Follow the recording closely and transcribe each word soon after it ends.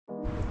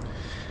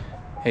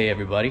Hey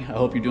everybody, I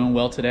hope you're doing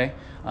well today.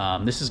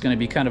 This is going to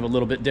be kind of a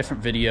little bit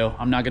different video.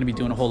 I'm not going to be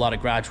doing a whole lot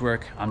of garage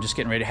work. I'm just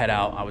getting ready to head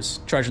out. I was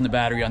charging the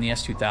battery on the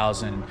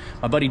S2000.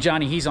 My buddy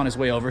Johnny, he's on his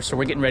way over, so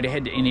we're getting ready to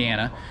head to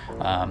Indiana.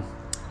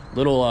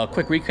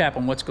 Quick recap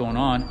on what's going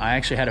on. I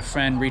actually had a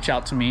friend reach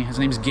out to me. His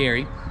name is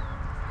Gary.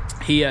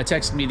 He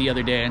texted me the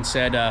other day and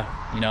said,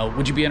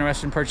 would you be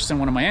interested in purchasing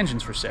one of my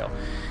engines for sale?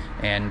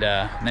 And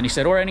then he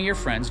said, or any of your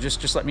friends,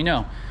 just let me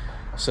know.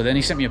 So then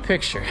he sent me a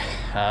picture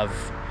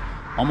of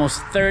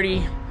almost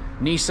 30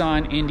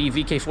 Nissan Indy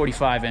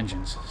VK45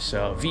 engines.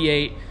 So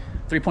V8,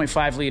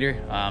 3.5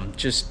 liter,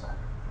 just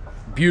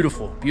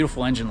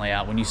beautiful engine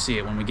layout when you see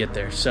it when we get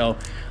there. So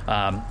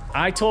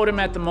I told him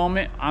at the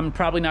moment I'm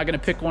probably not going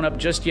to pick one up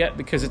just yet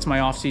because it's my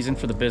off season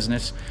for the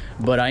business,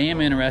 but I am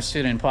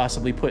interested in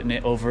possibly putting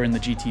it over in the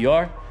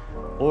GTR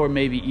or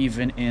maybe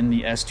even in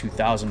the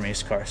S2000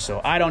 race car.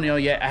 So I don't know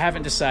yet. I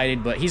haven't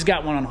decided, but he's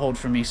got one on hold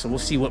for me, so we'll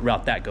see what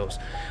route that goes.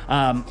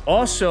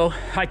 Also,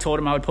 I told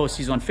him I would post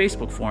these on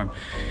Facebook for him,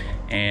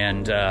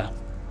 and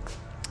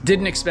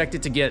didn't expect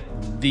it to get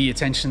the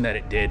attention that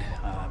it did.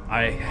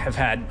 I have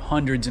had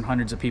hundreds and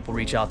hundreds of people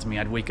reach out to me.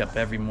 I'd wake up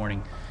every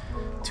morning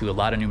to a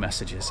lot of new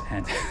messages,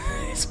 and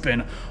it's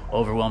been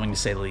overwhelming to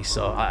say the least.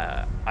 So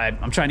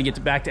I'm trying to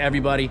get back to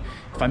everybody.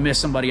 If I miss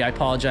somebody, I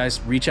apologize.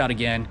 Reach out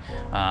again.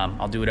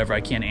 I'll do whatever I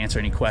can to answer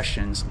any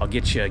questions. I'll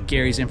get you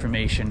Gary's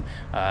information.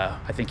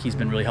 I think he's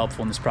been really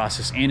helpful in this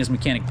process, and his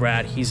mechanic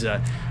Brad. He's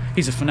a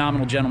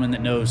phenomenal gentleman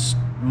that knows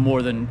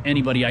more than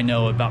anybody I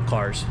know about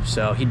cars.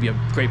 So he'd be a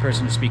great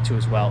person to speak to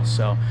as well.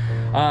 So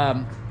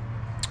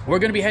we're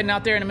going to be heading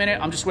out there in a minute.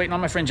 I'm just waiting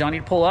on my friend Johnny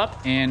to pull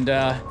up, and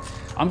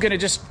I'm going to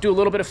just do a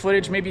little bit of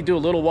footage, maybe do a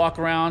little walk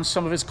around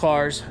some of his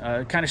cars,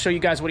 kind of show you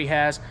guys what he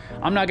has.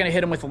 I'm not going to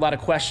hit him with a lot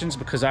of questions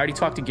because I already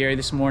talked to Gary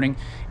this morning,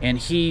 and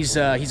he's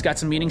got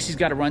some meetings he's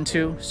got to run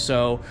to.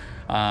 So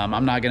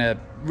I'm not going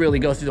to really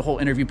go through the whole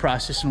interview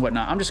process and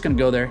whatnot. I'm just going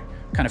to go there,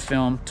 kind of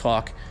film,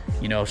 talk,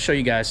 show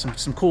you guys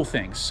some cool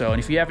things. So, and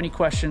if you have any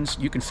questions,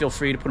 you can feel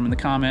free to put them in the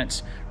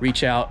comments,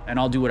 reach out, and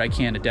I'll do what I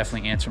can to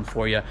definitely answer them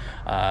for you.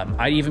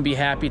 I'd even be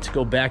happy to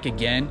go back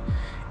again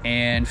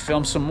and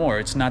film some more.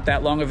 It's not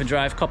that long of a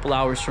drive, couple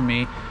hours for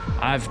me.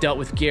 I've dealt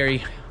with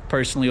Gary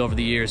personally over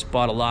the years,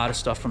 bought a lot of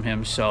stuff from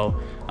him. So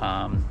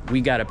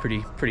we got a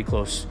pretty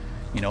close,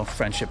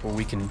 friendship where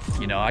we can,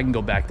 I can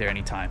go back there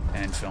anytime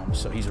and film.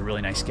 So he's a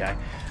really nice guy.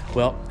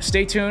 Well,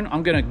 stay tuned.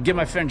 I'm gonna give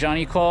my friend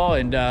Johnny a call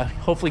and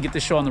hopefully get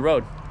this show on the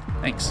road.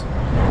 Thanks.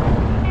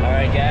 All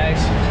right,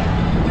 guys,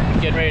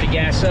 getting ready to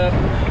gas up.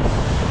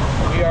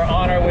 We are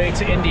on our way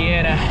to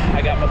Indiana.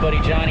 I got my buddy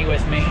Johnny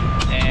with me,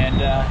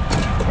 and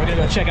we're gonna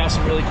go check out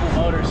some really cool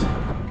motors.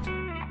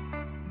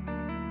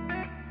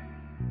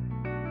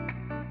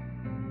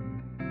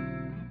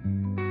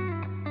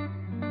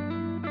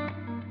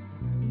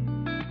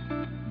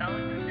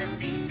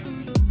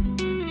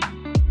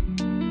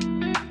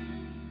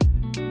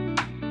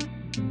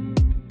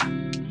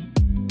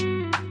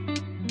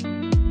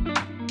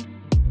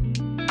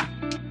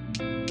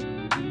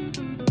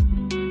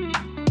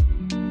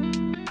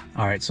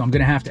 All right, so I'm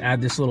gonna have to add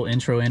this little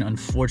intro in.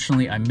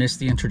 Unfortunately, I missed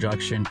the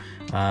introduction.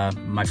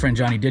 My friend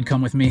Johnny did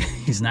come with me.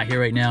 He's not here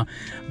right now,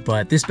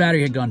 but this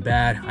battery had gone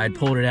bad. I'd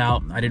pulled it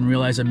out. I didn't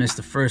realize I missed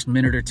the first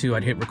minute or two.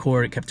 I'd hit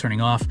record, it kept turning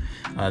off.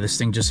 This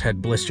thing just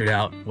had blistered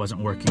out,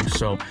 wasn't working.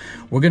 So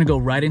we're gonna go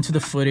right into the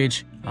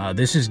footage.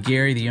 This is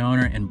Gary, the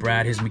owner, and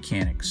Brad, his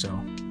mechanic. So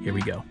here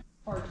we go.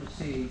 Hard to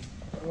see,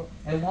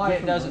 and why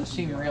it doesn't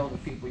seem real to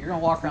people. You're gonna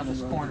walk around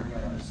this corner, you're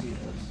gonna see this.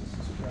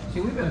 See,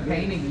 we've been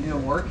painting and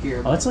doing work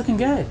here. Oh, it's looking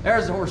good.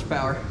 There's the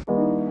horsepower.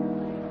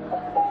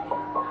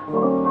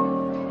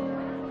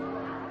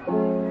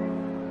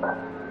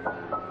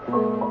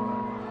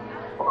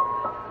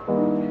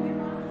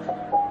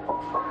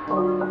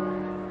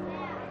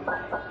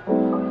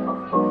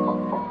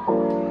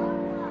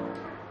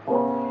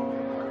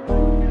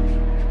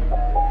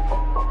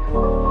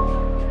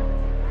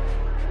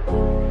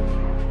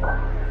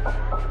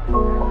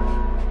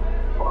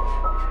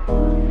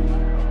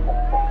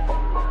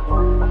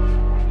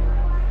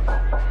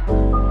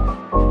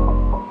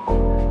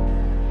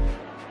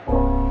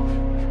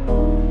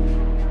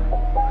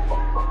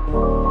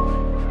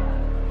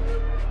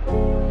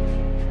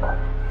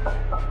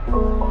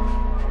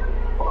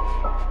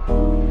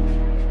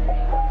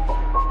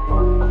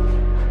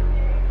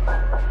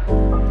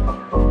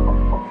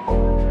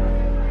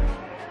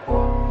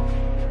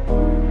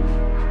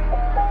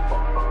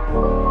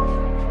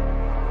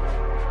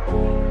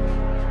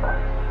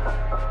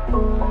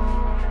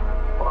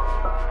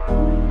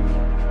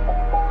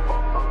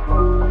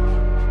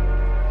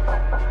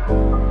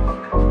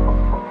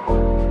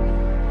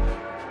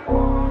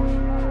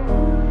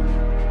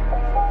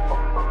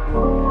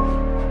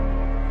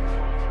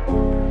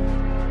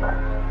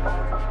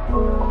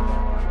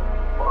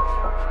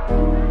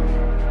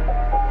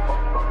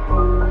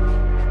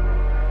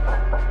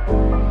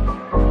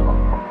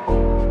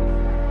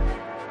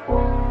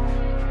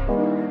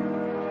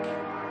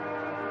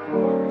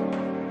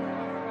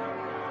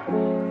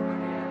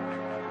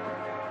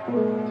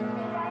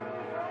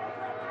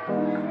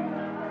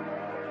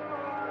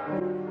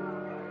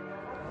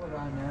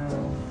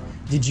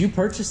 Did you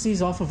purchase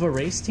these off of a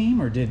race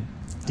team, or did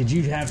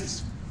you have?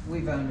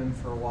 We've owned them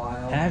for a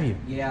while. Have you?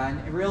 Yeah,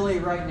 and really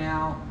right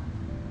now,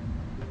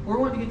 we're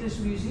wanting to get this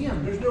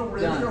museum. There's no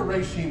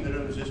race team that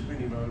owns this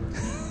many motors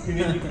in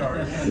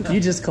IndyCar. You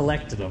just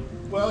collected them.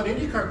 Well, in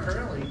IndyCar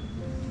currently,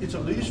 it's a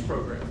lease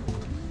program.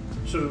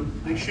 So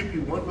they ship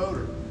you one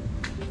motor.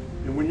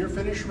 And when you're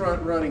finished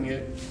running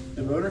it,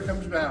 the motor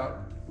comes out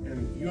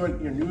and your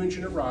new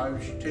engine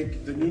arrives. You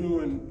take the new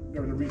one,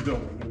 or the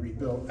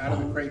rebuilt out of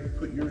the crate,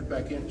 put yours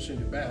back in and send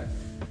it back.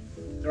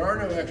 There are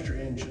no extra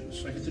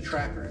engines, like it's a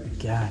tracker.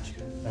 Gotcha.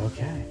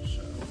 Okay.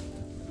 So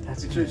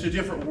It's a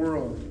different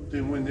world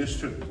than when this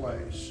took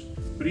place.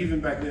 But even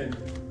back then,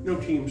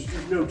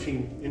 there's no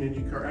team in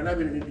IndyCar, and I've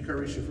been in IndyCar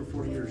racing for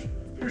 40 years.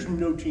 There's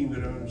no team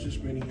that owns this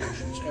many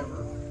engines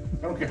ever.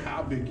 I don't care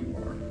how big you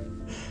are.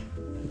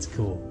 That's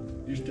cool.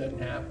 It just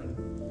doesn't happen.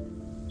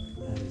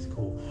 That is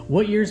cool.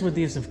 What years would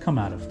these have come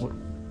out of?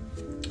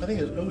 I think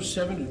it was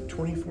 07 to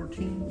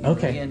 2014.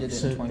 Okay. They ended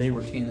it in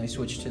 2014. They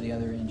switched to the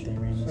other engine.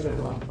 They ran this for a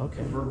while. Okay.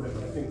 Confirm that,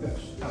 but I think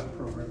that's how the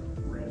program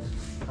ran.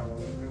 How long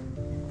ago?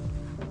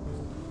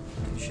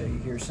 I'll show you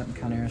here something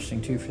kind of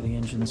interesting too for the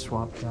engine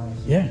swap guys.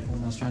 Yeah.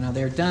 Almost right now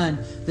they're done.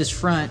 This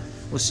front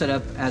was set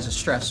up as a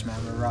stress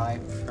motor, right?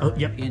 For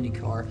yep.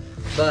 IndyCar,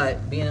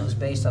 but being it was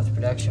based off the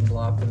production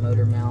block, the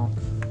motor mount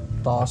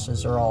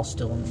bosses are all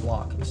still in the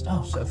block and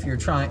stuff. So if you're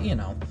trying, be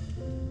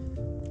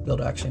able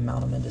to actually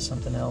mount them into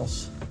something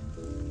else.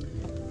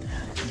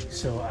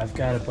 So I've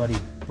got a buddy,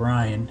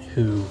 Brian,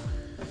 who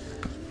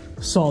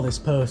saw this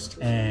post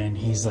and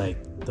he's like,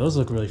 those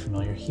look really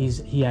familiar.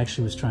 He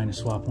actually was trying to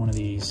swap one of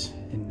these,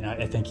 and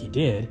I think he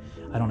did.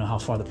 I don't know how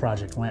far the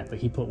project went, but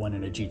he put one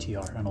in a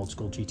GTR, an old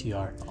school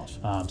GTR.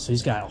 Awesome. So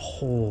he's got a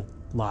whole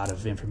lot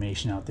of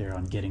information out there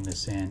on getting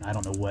this in. I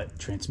don't know what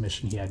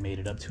transmission he had made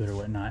it up to it or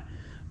whatnot,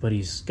 but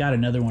he's got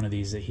another one of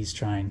these that he's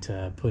trying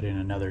to put in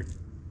another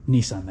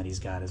Nissan that he's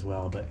got as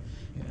well. But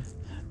yeah.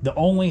 The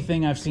only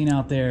thing I've seen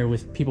out there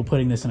with people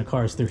putting this in a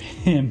car is through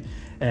him,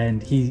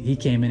 and he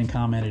came in and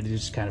commented and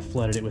just kind of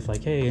flooded it with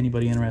like, hey,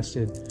 anybody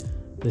interested?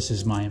 This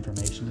is my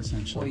information,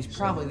 essentially. Well, he's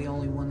probably the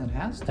only one that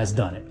has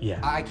done it, yeah.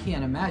 I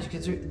can't imagine,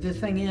 because the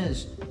thing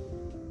is,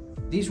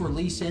 these were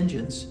lease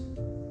engines,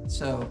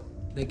 so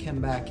they come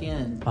back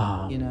in.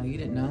 You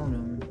didn't own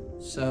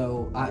them.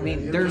 So, I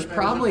mean, there's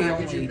probably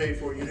only... You paid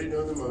for it, you didn't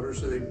own the motor,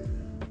 so they...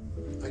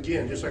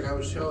 Again, just like I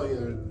was telling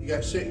you, you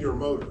got sent your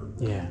motor.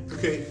 Yeah.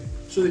 Okay,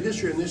 so the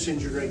history in this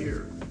engine right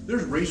here,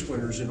 there's race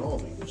winners in all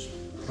these.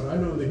 But I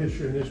know the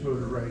history in this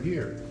motor right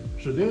here.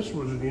 So this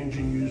was an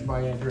engine used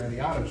by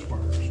Andretti Auto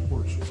Sports,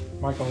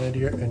 Michael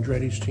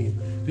Andretti's team.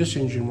 This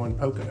engine won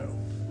Pocono,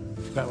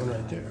 that one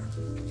right there.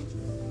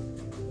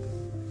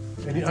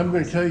 And I'm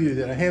going to tell you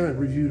that I haven't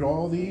reviewed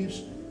all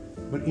these,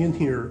 but in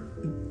here,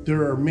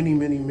 there are many,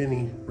 many,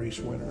 many race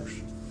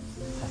winners.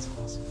 That's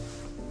awesome.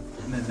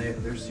 And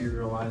then they're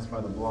serialized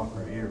by the block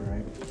right here,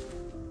 right?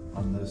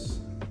 On this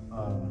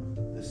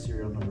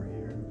serial number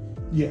here.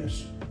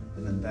 Yes.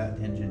 And then that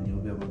engine, you'll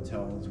be able to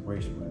tell is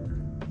race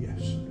winner.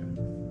 Yes.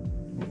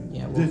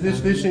 Yeah, well,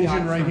 this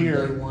engine right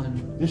here,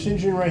 this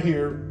engine right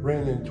here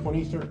ran in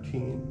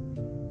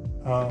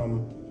 2013. I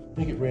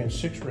think it ran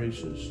 6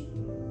 races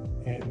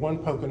and 1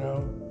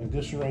 Pocono. And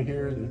this one right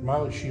here, the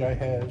mileage sheet I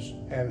have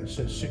it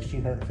says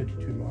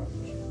 1,652 miles.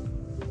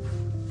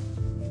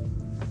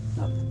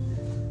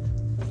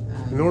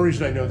 And the only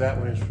reason I know that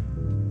one is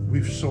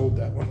we've sold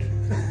that one.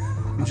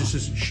 It just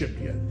isn't shipped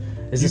yet.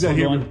 Is this one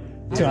going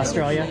to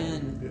Australia?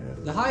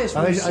 The highest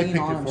we've seen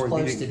on them is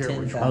close to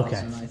 10,000, Okay.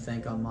 I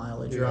think, on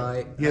mileage,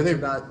 right? Yeah,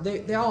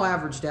 they all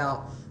averaged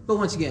out. But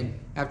once again,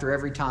 after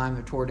every time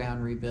they're tore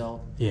down,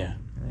 rebuilt. Yeah.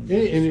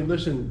 And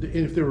listen,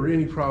 if there were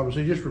any problems,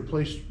 they just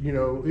replaced,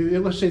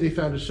 let's say they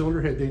found a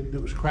cylinder head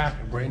that was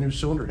cracked, a brand new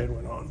cylinder head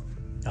went on.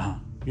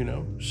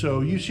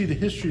 So you see the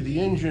history of the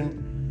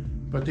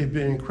engine, but they've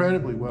been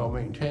incredibly well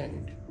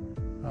maintained.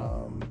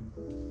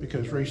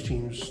 Because race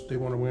teams, they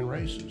want to win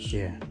races.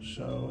 Yeah.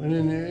 So, and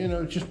then,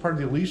 it's just part of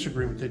the lease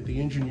agreement that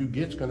the engine you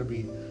get is going to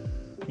be,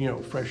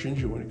 a fresh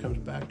engine when it comes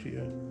back to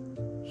you.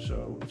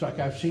 So it's like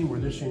I've seen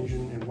where this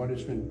engine and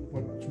what's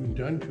been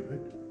done to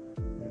it.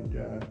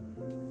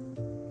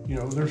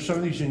 And, there's some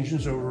of these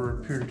engines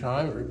over a period of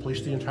time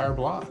replaced the entire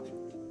block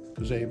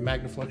because they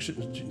magnaflexed it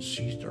and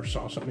seized or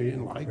saw something they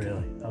didn't like.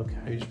 Really? Okay.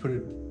 They just put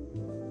it,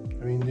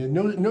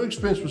 no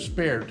expense was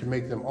spared to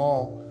make them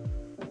all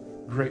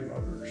great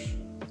motors.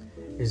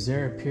 Is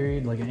there a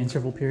period, like an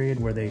interval period,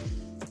 where they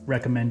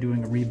recommend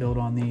doing a rebuild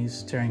on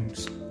these, tearing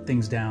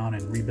things down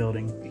and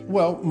rebuilding?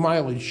 Well,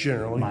 mileage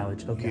generally.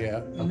 Mileage, okay. Yeah.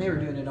 And they were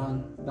doing it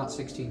on about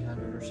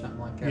 1,600 or something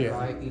like that,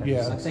 right?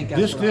 Yeah. I think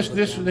that's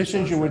this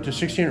engine went to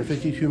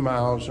 1,652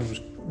 miles and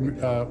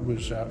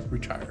was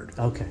retired.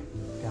 Okay,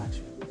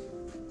 gotcha.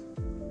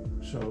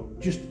 So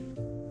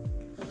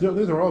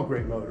they're all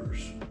great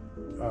motors.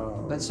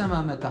 But some of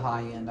them at the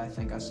high end, I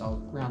think I saw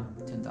around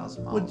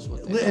 10,000 miles.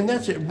 And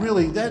that's it.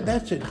 Really,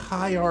 that's at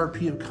high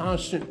RPM,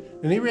 constant.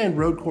 And they ran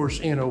road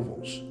course and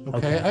ovals.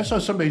 Okay? I saw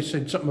somebody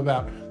said something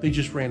about they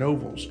just ran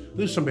ovals.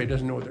 This is somebody who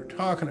doesn't know what they're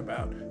talking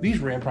about. These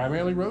ran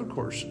primarily road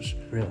courses.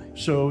 Really?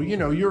 So you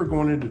were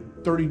going into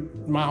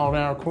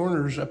 30-mile-an-hour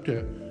corners up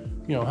to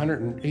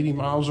 180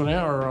 miles an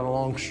hour on a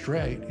long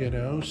straight.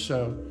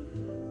 So.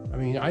 I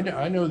mean,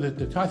 I know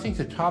that I think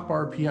the top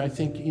RPM, I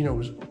think,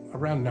 was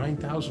around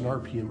 9,000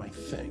 RPM, I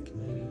think.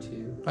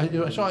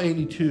 82. I saw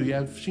 82. Yeah,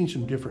 I've seen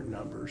some different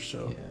numbers,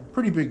 so Yeah.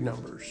 pretty big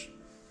numbers.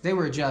 They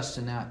were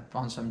adjusting that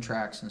on some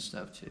tracks and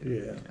stuff too.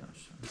 Yeah.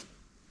 So.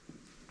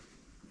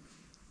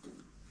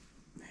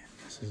 Man,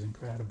 this is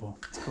incredible.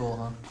 It's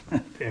cool, huh?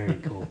 Very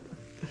cool.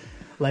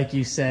 Like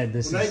you said,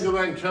 this When is... I go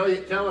back and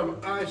tell them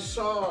I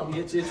saw them.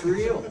 It's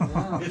real.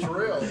 It's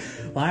real.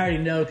 Well, I already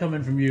know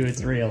coming from you,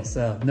 it's real.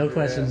 So no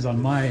questions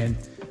on my end.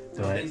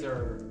 But These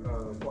are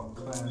what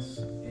class?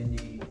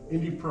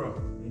 Indy Pro.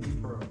 Indy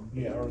Pro.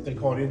 Yeah, or they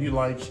call it Indy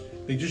Lights.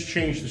 They just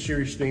changed the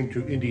series name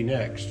to Indy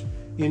Next.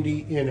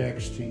 Indy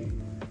NXT.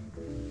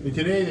 And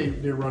today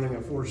they're running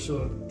a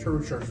four-cylinder,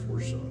 turbocharged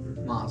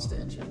four-cylinder. Mazda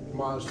engine.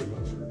 Mazda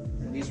motor.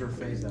 And these are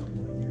phased out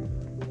in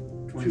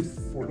what year?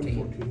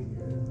 2014.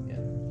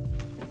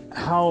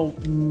 how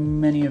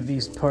many of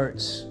these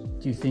parts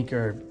do you think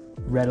are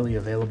readily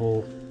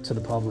available to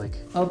the public?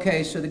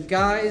 Okay, so the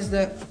guys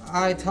that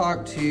I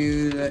talked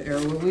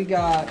to, we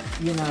got,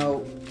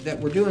 that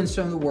we're doing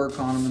some of the work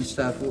on them and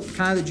stuff,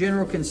 kind of the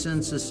general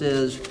consensus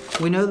is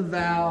we know the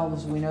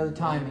valves, we know the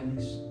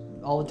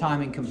timings, all the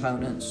timing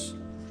components.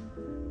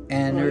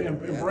 And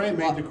Brian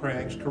made the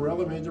cranks,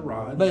 Carrillo made the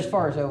rods. But as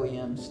far as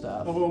OEM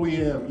stuff. Oh,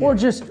 OEM. Yeah. Or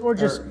just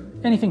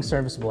anything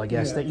serviceable, I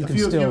guess, that you can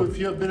still... A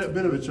bit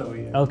of it's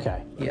OEM.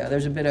 Okay. Yeah,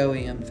 there's a bit of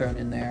OEM thrown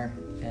in there.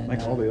 And, Like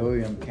all the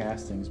OEM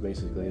castings,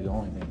 basically, the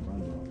only thing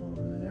runs off of,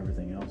 and then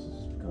everything else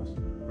is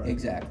custom. Right.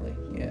 Exactly,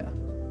 yeah.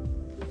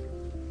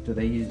 Do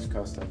they use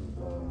custom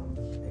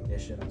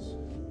ignitions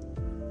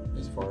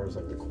as far as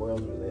like the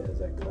coils, or is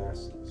that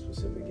class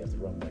specific? You have to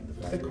run like the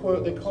They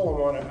factory. call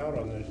them out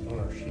on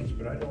our sheets,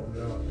 but I don't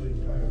know. I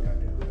haven't got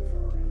down that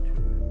far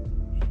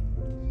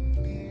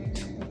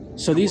into it.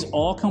 So these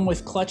all come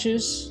with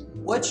clutches?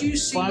 What you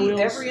see, Flywheels?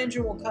 every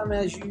engine will come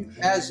as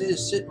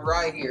is sitting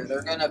right here.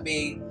 They're gonna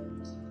be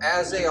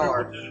as they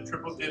are. There's a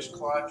triple disc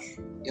clutch.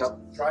 Yep.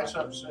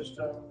 Dry-sump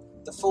system.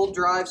 The full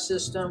drive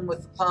system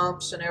with the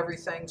pumps and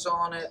everything's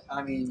on it.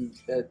 I mean,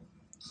 pretty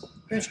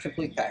much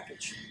complete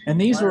package. And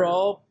these were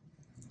all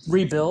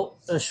rebuilt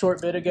a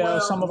short bit ago.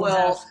 Some of them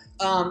have...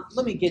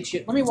 let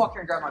me walk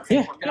here and grab my paperwork.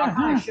 Yeah, and I'll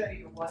kind yeah. of show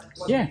you what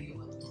Yeah. the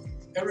deal is.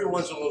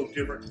 Everyone's a little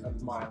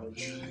different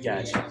mileage.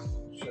 Gotcha.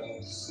 So,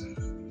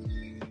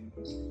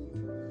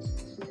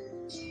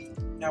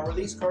 Now, were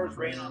these cars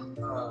ran on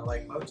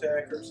like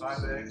Motec or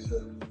Cybex?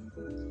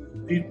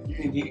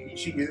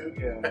 ECU,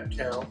 yeah,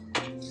 Cal.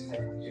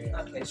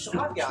 Okay, so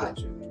I've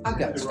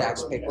got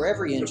stacks of paper.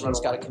 Every engine's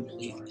got a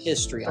complete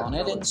history on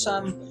it, and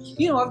some,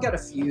 I've got a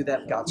few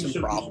that got some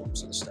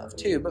problems and stuff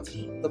too, but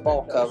the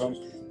bulk of them.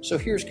 So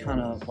here's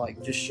kind of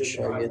like just to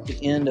show you at the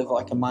end of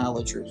like a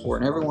mileage report,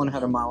 and everyone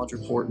had a mileage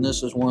report, and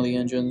this is one of the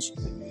engines.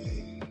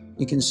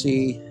 You can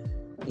see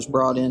it was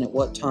brought in at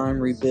what time,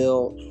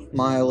 rebuilt,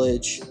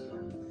 mileage.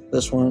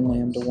 This one,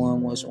 Lambda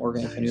 1, wasn't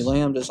working. If new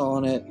Lambda's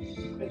on it.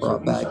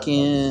 Brought back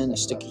in, a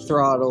sticky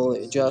throttle,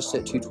 they adjust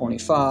it,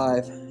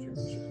 225,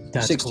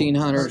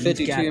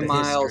 1,652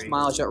 miles,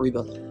 mileage got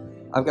rebuilt.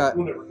 I've got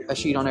a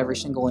sheet on every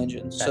single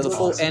engine. So the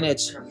full, and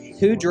it's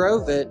who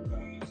drove it,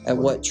 at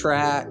what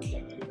track,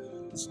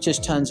 it's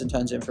just tons and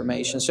tons of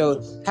information.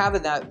 So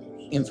having that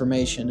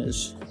information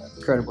is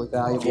incredibly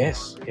valuable.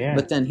 Yes, yeah.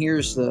 But then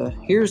here's the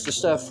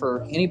stuff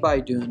for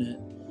anybody doing it.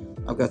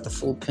 I've got the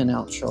full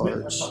pinout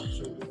charts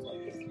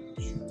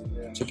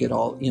to get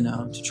all,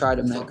 to try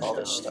to make all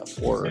this stuff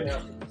work.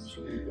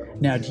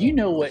 Now, do you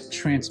know what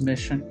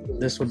transmission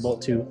this would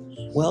bolt to?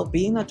 Well,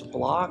 being that the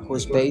block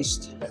was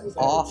based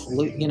off,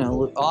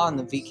 on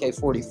the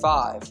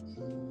VK45.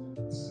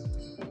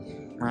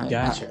 Right?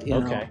 Gotcha.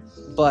 Okay.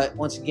 But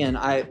once again,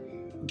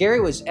 Gary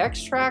was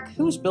X-Track.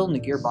 Who was building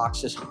the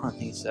gearboxes on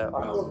these?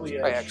 Probably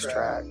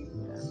X-Track.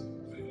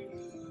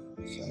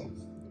 So,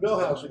 Bill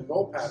housing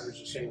bolt pattern is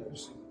the same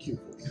as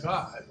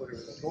Q45,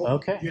 whatever the bolt.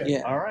 Okay.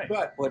 Yeah. All right.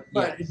 But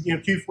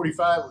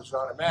Q45 was an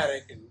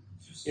automatic, and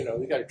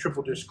they got a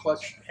triple disc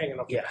clutch hanging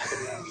up. Yeah.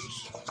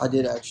 I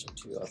did actually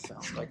too. I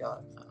found I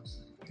got.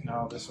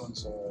 No, this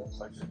one's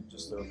like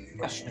just a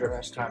strip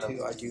Interesting kind of.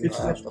 too. I do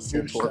have the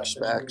full torque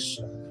specs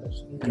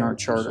and our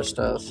chart of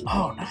stuff.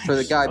 Oh, nice. For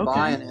the guy Okay.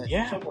 buying it,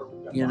 Yeah.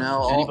 you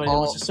know, Anybody that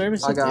wants to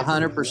service I it, got yeah.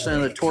 100%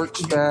 of the torque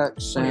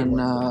specs and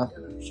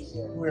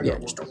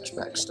just torque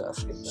spec stuff.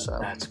 So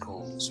That's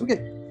cool. we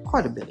get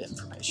quite a bit of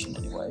information,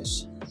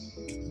 anyways.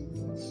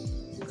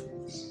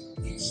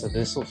 So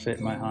this will fit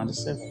my Honda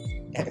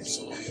Civic.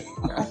 Absolutely.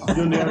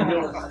 You'll never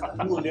know.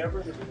 You will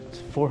never.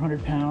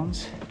 400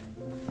 pounds.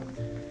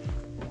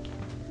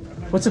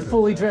 What's a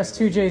fully dressed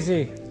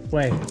 2JZ?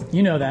 Wait,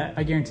 you know that,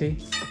 I guarantee.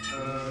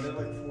 They're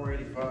like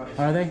 485 45.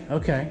 Are they?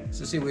 Okay.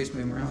 So see, we just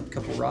move them around. A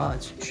couple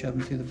rods, shove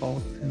them through the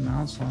bolt, through the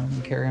mounts on them,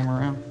 and carry them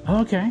around.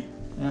 Okay.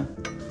 Yeah.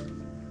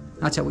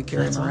 That's how we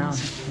carry them around.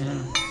 Awesome.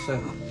 Yeah.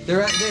 So they're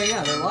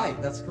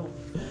light. That's cool.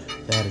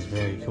 That is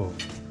very cool.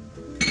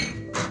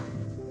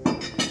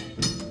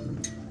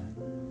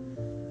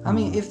 I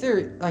mean, if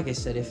there, like I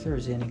said, if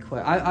there's any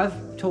question,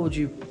 I've told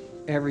you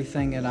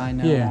everything that I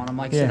know on them.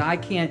 Like I said, I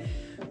can't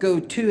go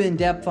too in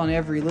depth on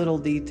every little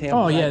detail.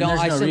 Oh yeah,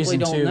 there's no simply reason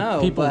don't to.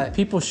 know.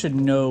 People should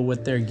know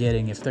what they're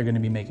getting if they're going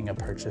to be making a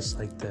purchase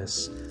like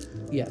this.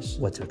 Yes.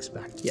 What to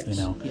expect. Yes. You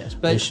know. Yes.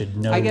 But they should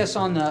know. I guess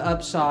on the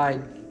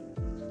upside,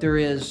 there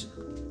is,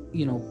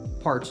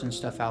 parts and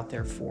stuff out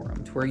there for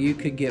them, to where you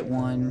could get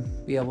one,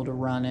 be able to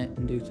run it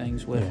and do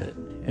things with it.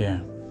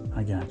 Yeah,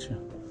 I got you.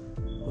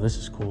 Well, this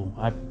is cool.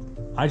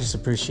 I just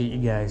appreciate you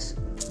guys.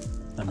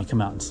 Let me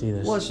come out and see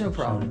this. Well, it's no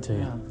problem. It to you.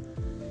 Yeah.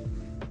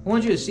 I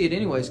wanted you to see it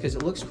anyways because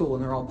it looks cool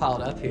when they're all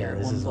piled up here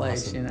in one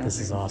place. Awesome. This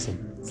is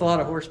awesome. It's a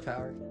lot of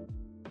horsepower.